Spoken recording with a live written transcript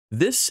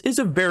This is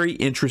a very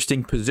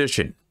interesting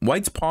position.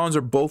 White's pawns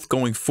are both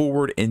going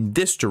forward in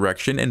this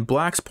direction, and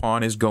black's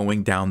pawn is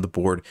going down the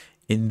board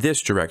in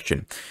this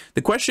direction.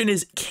 The question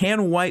is,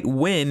 can white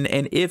win?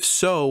 And if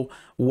so,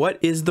 what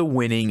is the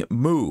winning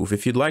move?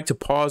 If you'd like to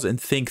pause and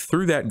think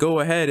through that, go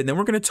ahead, and then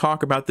we're going to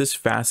talk about this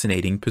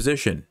fascinating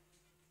position.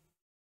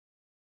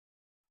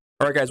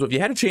 All right, guys, well, if you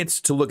had a chance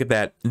to look at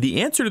that,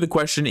 the answer to the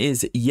question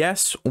is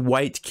yes,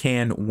 white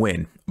can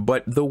win.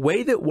 But the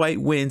way that white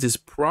wins is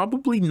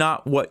probably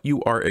not what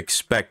you are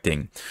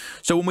expecting.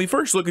 So when we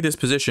first look at this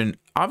position,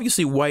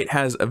 obviously white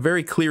has a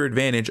very clear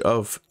advantage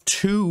of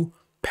two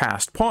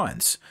passed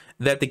pawns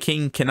that the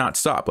king cannot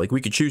stop. Like,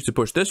 we could choose to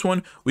push this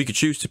one, we could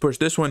choose to push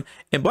this one,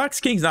 and black's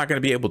king's not going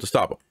to be able to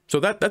stop him. So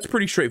that's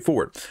pretty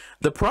straightforward.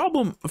 The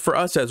problem for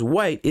us as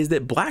white is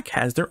that black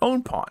has their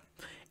own pawn,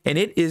 and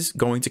it is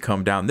going to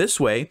come down this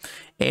way,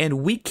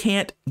 and we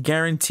can't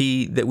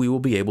guarantee that we will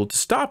be able to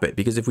stop it,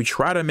 because if we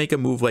try to make a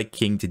move like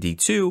king to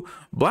d2,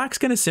 black's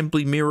going to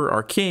simply mirror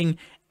our king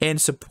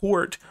and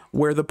support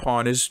where the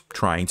pawn is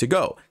trying to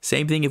go.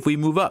 Same thing if we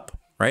move up,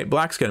 right?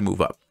 Black's going to move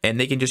up, and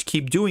they can just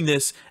keep doing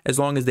this as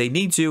long as they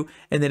need to,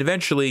 and then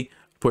eventually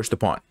push the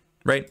pawn,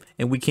 right?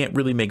 And we can't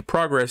really make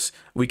progress.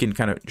 We can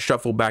kind of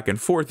shuffle back and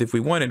forth if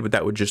we wanted, but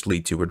that would just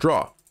lead to a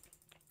draw.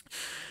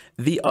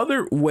 The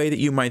other way that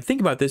you might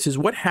think about this is,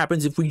 what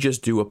happens if we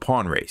just do a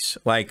pawn race?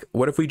 Like,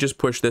 what if we just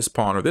push this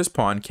pawn or this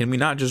pawn? Can we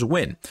not just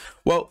win?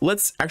 Well,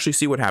 let's actually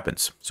see what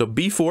happens. So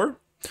b4,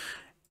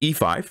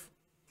 e5,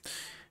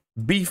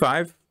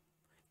 b5,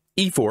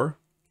 e4,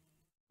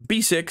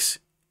 b6,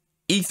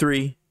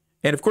 e3,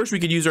 and of course we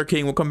could use our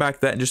king. We'll come back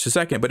to that in just a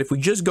second. But if we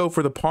just go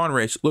for the pawn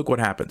race, look what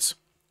happens.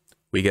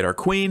 We get our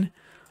queen,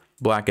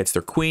 black gets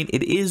their queen.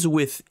 It is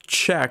with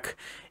check.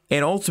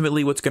 And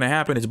ultimately, what's going to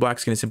happen is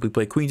black's going to simply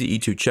play queen to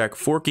e2 check,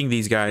 forking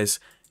these guys.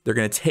 They're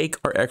going to take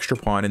our extra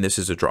pawn, and this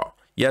is a draw.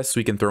 Yes,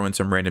 we can throw in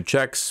some random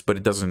checks, but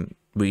it doesn't.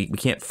 We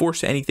can't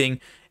force anything.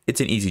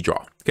 It's an easy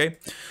draw. Okay.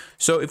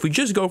 So if we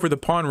just go for the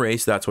pawn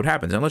race, that's what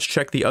happens. And let's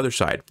check the other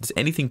side. Does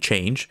anything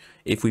change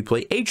if we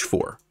play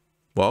h4?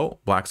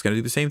 Well, black's going to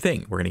do the same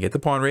thing. We're going to get the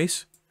pawn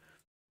race.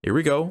 Here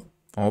we go.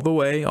 All the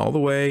way, all the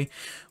way.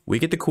 We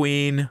get the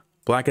queen.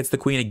 Black gets the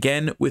queen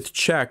again with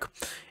check.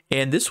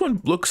 And this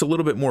one looks a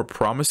little bit more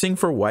promising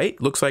for white.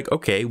 Looks like,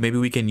 okay, maybe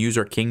we can use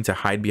our king to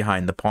hide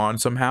behind the pawn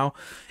somehow.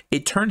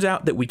 It turns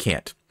out that we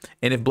can't.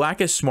 And if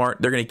black is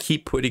smart, they're going to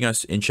keep putting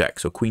us in check.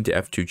 So queen to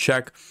f2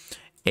 check.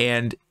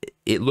 And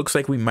it looks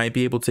like we might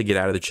be able to get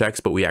out of the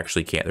checks, but we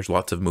actually can't. There's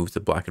lots of moves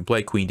that black can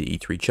play. Queen to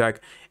e3 check.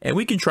 And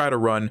we can try to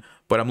run,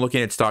 but I'm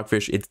looking at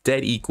Stockfish. It's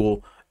dead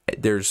equal.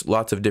 There's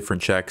lots of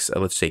different checks.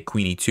 Let's say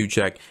queen e2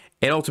 check.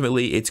 And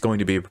ultimately, it's going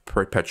to be a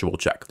perpetual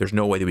check. There's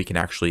no way that we can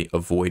actually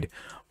avoid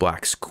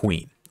black's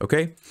queen,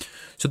 okay?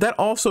 So that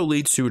also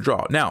leads to a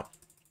draw. Now,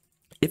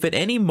 if at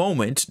any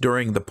moment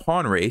during the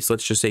pawn race,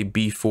 let's just say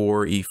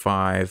b4,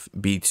 e5,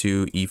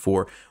 b2,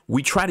 e4,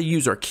 we try to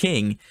use our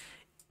king,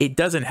 it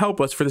doesn't help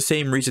us for the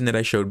same reason that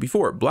I showed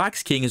before.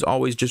 Black's king is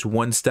always just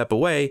one step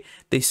away.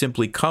 They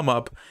simply come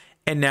up,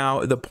 and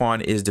now the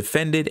pawn is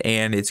defended,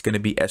 and it's going to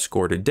be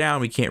escorted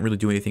down. We can't really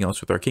do anything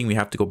else with our king. We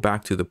have to go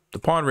back to the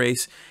pawn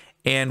race,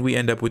 and we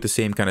end up with the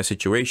same kind of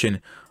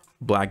situation.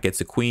 Black gets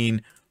a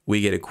queen,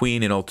 we get a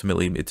queen, and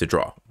ultimately it's a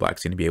draw.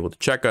 Black's going to be able to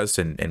check us,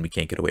 and we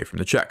can't get away from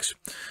the checks.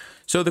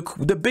 So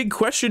the big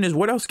question is,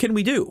 what else can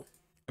we do?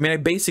 I mean, I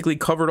basically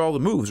covered all the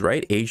moves,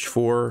 right?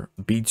 h4,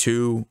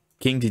 b2,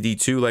 king to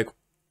d2. Like,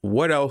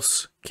 what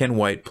else can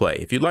white play?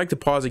 If you'd like to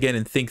pause again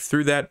and think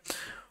through that,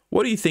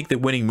 what do you think the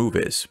winning move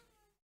is?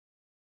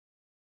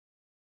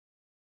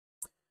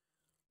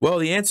 Well,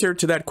 the answer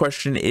to that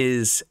question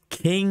is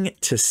king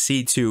to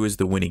c2 is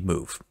the winning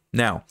move.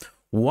 Now,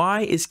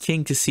 why is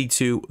king to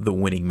c2 the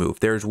winning move?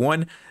 There's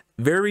one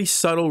very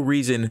subtle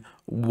reason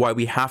why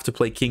we have to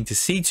play king to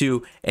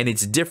c2, and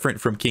it's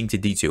different from king to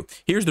d2.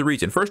 Here's the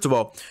reason. First of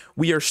all,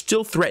 we are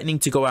still threatening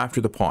to go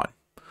after the pawn.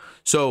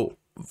 So,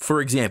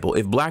 for example,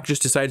 if black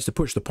just decides to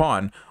push the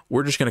pawn,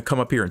 we're just going to come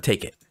up here and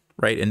take it,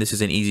 right? And this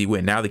is an easy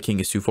win. Now the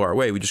king is too far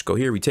away. We just go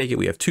here, we take it.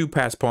 We have two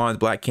passed pawns.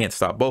 Black can't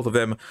stop both of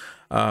them.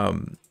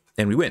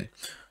 And we win.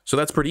 So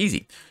that's pretty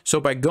easy. So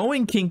by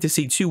going king to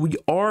c2, we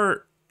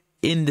are,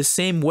 in the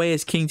same way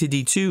as king to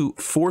d2,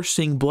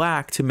 forcing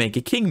black to make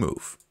a king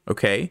move.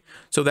 Okay,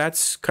 so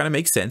that's kind of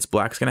makes sense.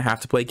 Black's going to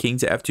have to play king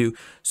to f2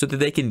 so that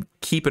they can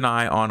keep an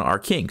eye on our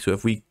king. So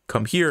if we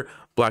come here,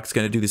 black's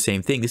going to do the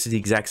same thing. This is the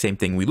exact same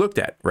thing we looked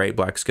at, right?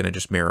 Black's going to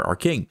just mirror our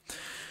king.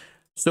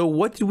 So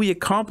what do we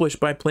accomplish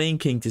by playing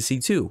king to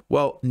c2?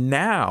 Well,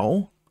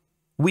 now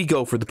we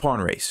go for the pawn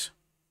race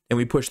and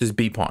we push this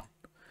b pawn.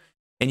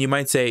 And you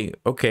might say,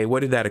 okay, what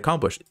did that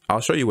accomplish?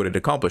 I'll show you what it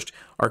accomplished.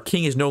 Our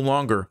king is no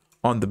longer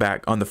on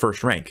the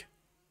first rank,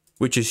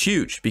 which is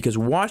huge, because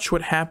watch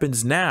what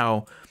happens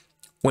now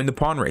when the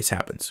pawn race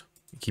happens.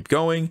 We keep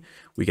going,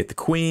 we get the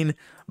queen.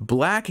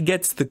 Black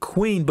gets the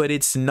queen, but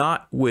it's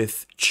not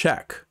with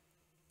check,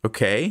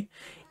 okay?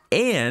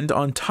 And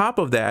on top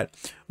of that,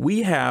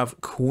 we have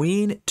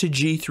queen to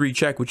g3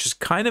 check, which is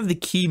kind of the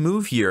key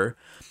move here,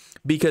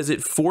 because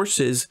it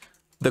forces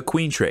the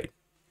queen trade.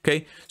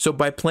 Okay, so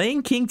by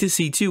playing king to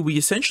c2, we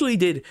essentially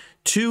did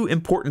two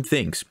important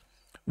things.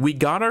 We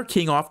got our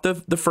king off the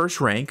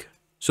first rank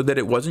so that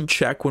it wasn't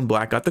check when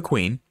black got the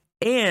queen.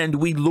 And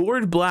we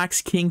lured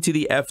black's king to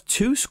the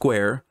f2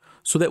 square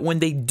so that when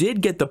they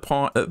did get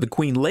the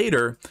queen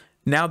later,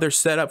 now they're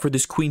set up for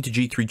this queen to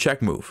g3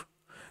 check move.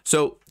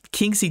 So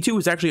king c2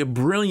 was actually a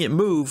brilliant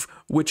move,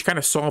 which kind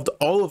of solved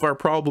all of our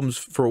problems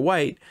for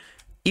white.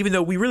 Even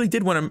though we really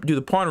did want to do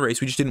the pawn race,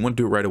 we just didn't want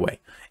to do it right away.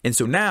 And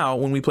so now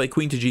when we play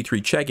queen to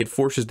g3 check, it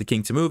forces the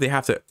king to move. They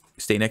have to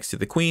stay next to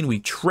the queen. We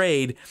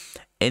trade,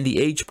 and the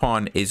h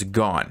pawn is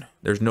gone.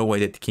 There's no way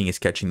that the king is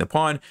catching the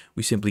pawn.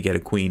 We simply get a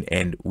queen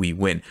and we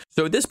win.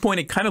 So at this point,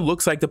 it kind of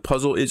looks like the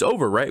puzzle is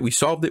over, right? We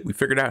solved it. We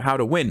figured out how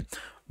to win.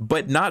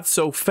 But not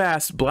so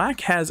fast.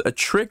 Black has a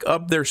trick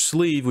up their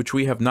sleeve, which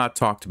we have not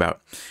talked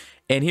about.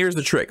 And here's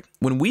the trick.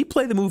 When we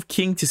play the move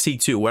king to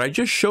c2, what I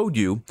just showed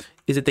you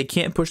is that they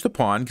can't push the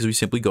pawn because we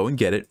simply go and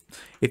get it.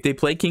 If they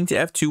play king to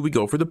f2, we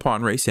go for the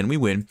pawn race and we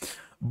win.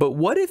 But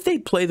what if they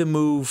play the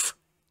move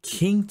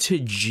king to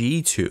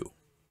g2?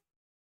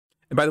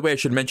 And by the way, I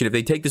should mention, if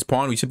they take this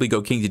pawn, we simply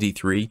go king to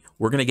d3.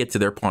 We're going to get to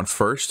their pawn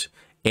first,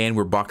 and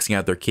we're boxing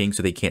out their king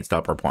so they can't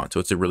stop our pawn. So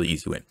it's a really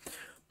easy win.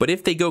 But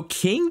if they go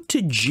king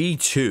to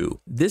g2,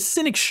 this is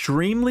an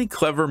extremely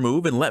clever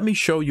move, and let me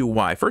show you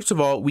why. First of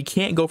all, we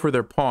can't go for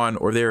their pawn,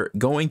 or they're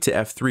going to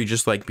f3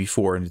 just like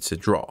before, and it's a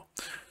draw.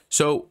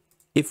 So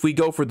if we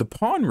go for the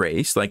pawn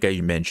race, like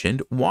I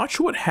mentioned, watch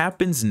what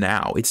happens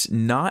now. It's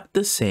not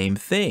the same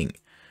thing.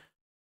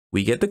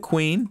 We get the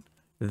queen,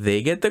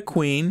 they get the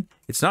queen.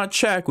 It's not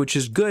check, which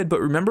is good, but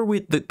remember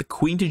the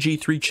queen to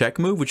g3 check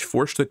move, which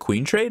forced the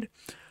queen trade?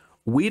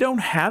 We don't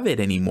have it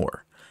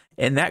anymore.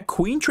 And that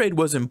queen trade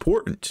was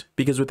important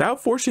because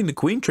without forcing the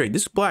queen trade,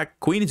 this black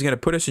queen is going to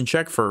put us in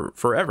check for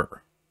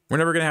forever. We're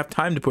never going to have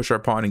time to push our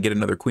pawn and get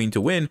another queen to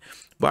win.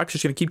 Black's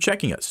just going to keep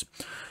checking us.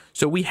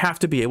 So we have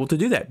to be able to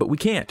do that, but we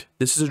can't.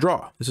 This is a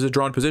draw. This is a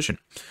drawn position.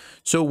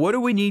 So what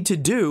do we need to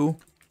do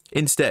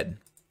instead?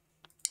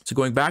 So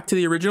going back to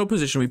the original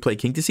position, we play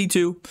king to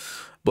c2.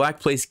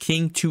 Black plays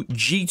king to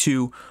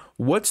g2.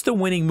 What's the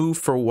winning move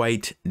for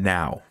white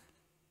now?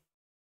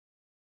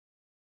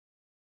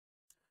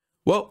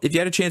 Well, if you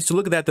had a chance to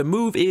look at that, the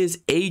move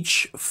is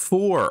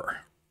h4.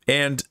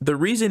 And the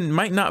reason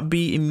might not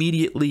be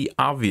immediately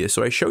obvious.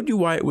 So I showed you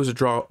why it was a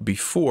draw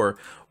before.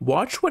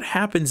 Watch what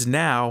happens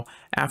now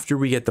after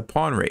we get the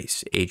pawn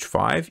race.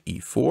 h5,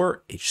 e4,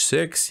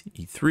 h6,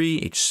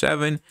 e3,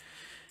 h7,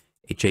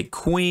 h8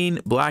 queen.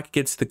 Black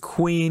gets the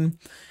queen.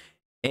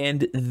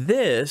 And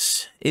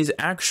this is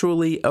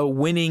actually a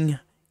winning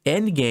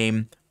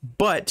endgame.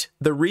 But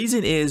the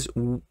reason is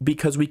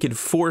because we can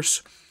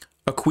force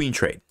a queen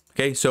trade.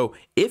 Okay, so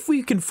if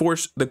we can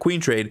force the queen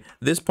trade,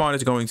 this pawn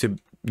is going to,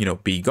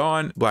 be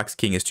gone. Black's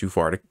king is too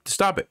far to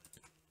stop it.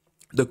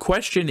 The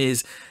question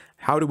is,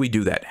 how do we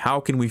do that? How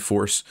can we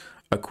force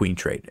a queen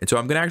trade? And so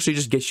I'm going to actually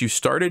just get you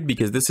started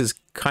because this is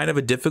kind of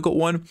a difficult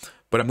one,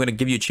 but I'm going to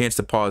give you a chance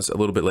to pause a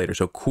little bit later.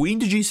 So queen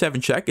to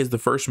g7 check is the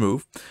first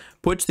move,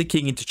 puts the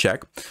king into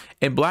check,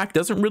 and black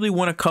doesn't really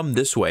want to come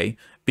this way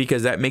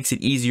because that makes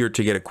it easier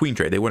to get a queen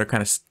trade. They want to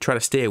kind of try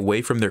to stay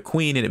away from their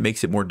queen, and it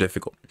makes it more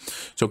difficult.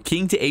 So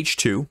king to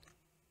h2.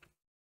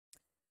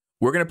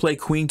 We're going to play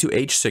queen to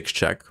h6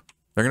 check.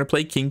 They're going to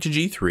play king to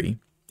g3.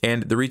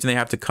 And the reason they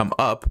have to come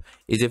up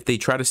is if they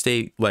try to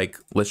stay, like,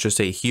 let's just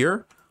say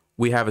here,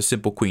 we have a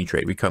simple queen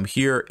trade. We come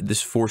here,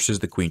 this forces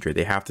the queen trade.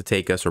 They have to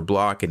take us or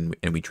block, and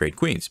we trade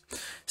queens.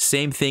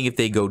 Same thing if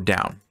they go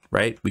down,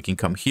 right? We can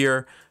come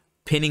here,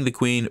 pinning the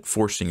queen,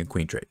 forcing a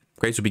queen trade.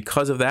 Okay, so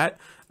because of that,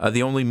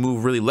 the only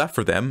move really left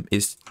for them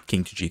is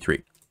king to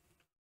g3.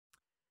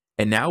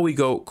 And now we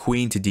go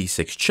queen to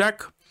d6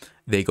 check.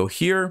 They go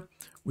here.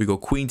 We go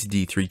queen to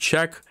d3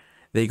 check.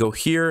 They go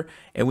here,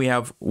 and we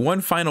have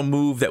one final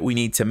move that we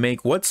need to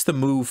make. What's the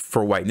move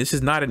for white? And this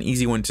is not an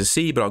easy one to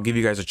see, but I'll give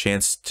you guys a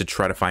chance to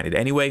try to find it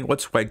anyway.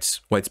 What's white's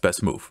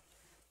best move?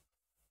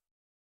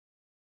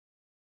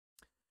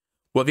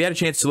 Well, if you had a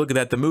chance to look at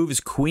that, the move is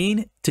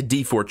queen to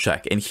d4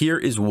 check, and here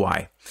is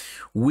why.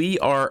 We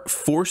are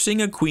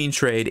forcing a queen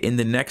trade in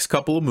the next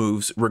couple of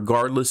moves,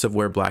 regardless of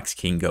where black's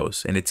king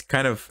goes. And it's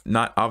kind of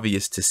not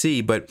obvious to see,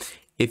 but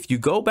if you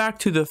go back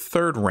to the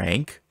third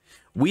rank,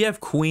 we have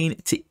queen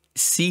to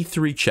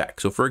c3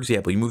 check. So for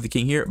example, you move the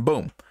king here,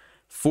 boom,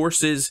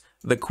 forces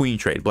the queen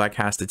trade. Black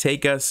has to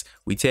take us.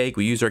 We take,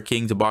 we use our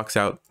king to box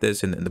out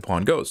this, and then the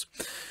pawn goes.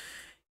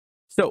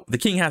 So the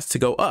king has to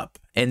go up.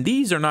 And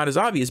these are not as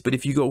obvious, but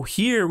if you go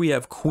here, we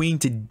have queen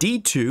to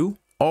d2,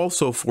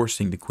 also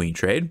forcing the queen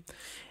trade.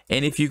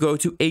 And if you go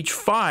to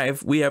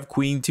h5, we have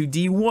queen to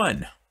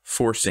d1,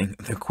 forcing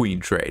the queen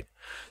trade.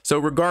 So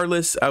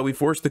regardless, we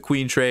force the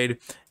queen trade,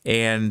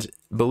 and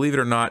believe it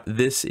or not,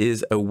 this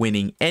is a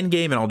winning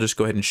endgame, and I'll just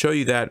go ahead and show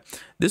you that.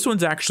 This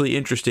one's actually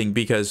interesting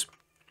because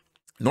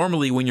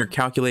normally when you're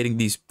calculating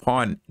these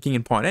king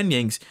and pawn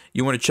endgames,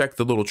 you want to check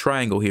the little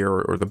triangle here,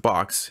 or the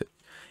box.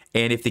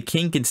 And if the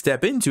king can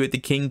step into it, the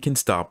king can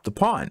stop the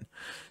pawn.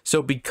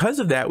 So because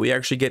of that, we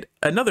actually get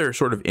another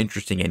sort of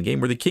interesting endgame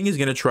where the king is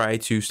going to try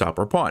to stop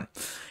our pawn.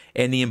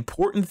 And the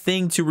important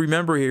thing to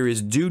remember here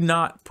is do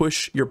not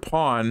push your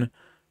pawn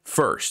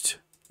first.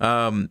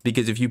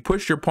 Because if you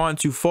push your pawn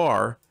too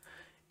far,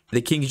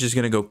 the king is just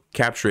going to go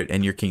capture it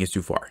and your king is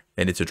too far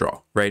and it's a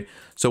draw, right?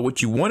 So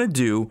what you want to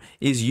do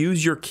is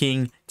use your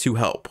king to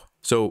help.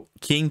 So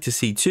king to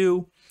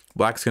c2,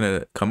 black's going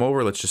to come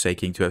over. Let's just say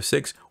king to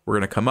f6. We're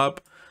going to come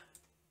up.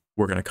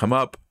 We're going to come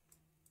up.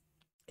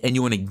 And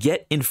you want to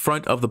get in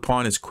front of the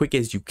pawn as quick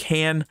as you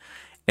can.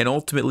 And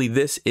ultimately,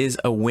 this is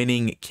a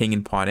winning king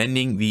and pawn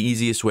ending. The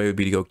easiest way would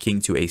be to go king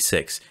to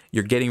a6.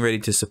 You're getting ready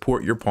to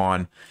support your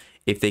pawn.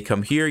 If they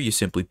come here, you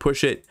simply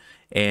push it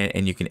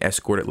and you can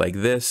escort it like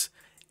this.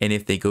 And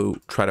if they go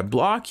try to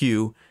block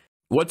you,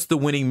 what's the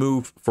winning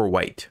move for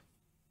white?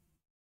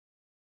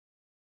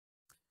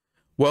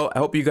 Well, I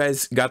hope you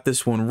guys got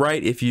this one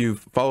right. If you've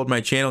followed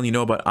my channel and you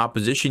know about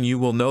opposition, you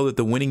will know that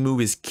the winning move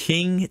is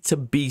king to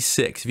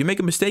b6. If you make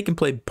a mistake and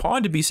play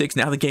pawn to b6,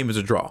 now the game is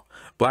a draw.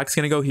 Black's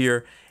going to go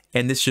here,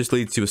 and this just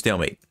leads to a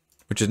stalemate,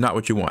 which is not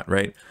what you want,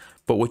 right?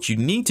 But what you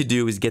need to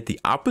do is get the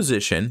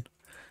opposition,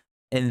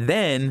 and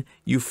then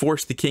you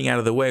force the king out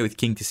of the way with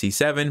king to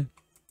c7,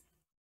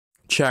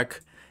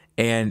 check,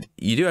 and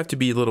you do have to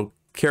be a little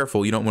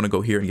careful. You don't want to go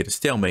here and get a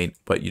stalemate,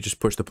 but you just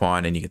push the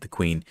pawn and you get the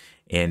queen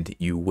and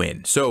you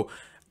win. So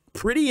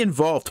pretty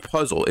involved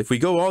puzzle. If we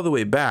go all the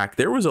way back,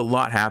 there was a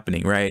lot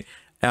happening, right?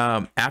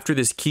 After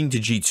this king to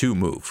g2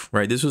 move,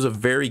 right? This was a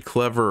very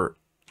clever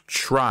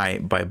try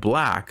by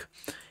black.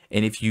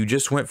 And if you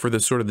just went for the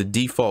sort of the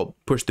default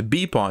push the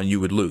b pawn, you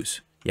would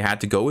lose. You had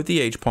to go with the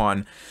h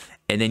pawn,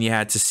 and then you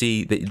had to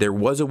see that there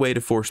was a way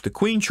to force the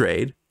queen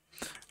trade.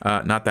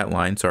 Not that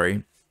line,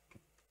 sorry.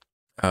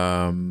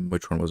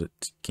 Which one was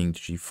it? King to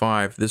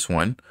g5, this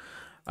one.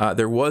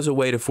 There was a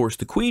way to force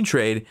the queen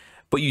trade,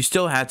 but you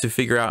still had to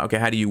figure out, okay,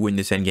 how do you win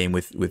this endgame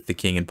with the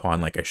king and pawn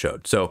like I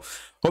showed. So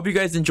hope you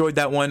guys enjoyed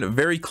that one.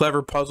 Very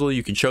clever puzzle.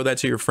 You can show that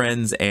to your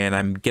friends, and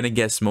I'm going to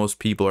guess most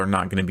people are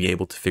not going to be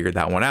able to figure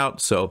that one out.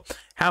 So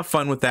have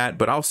fun with that,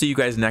 but I'll see you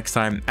guys next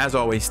time. As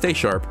always, stay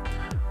sharp,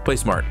 play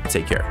smart, and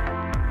take care.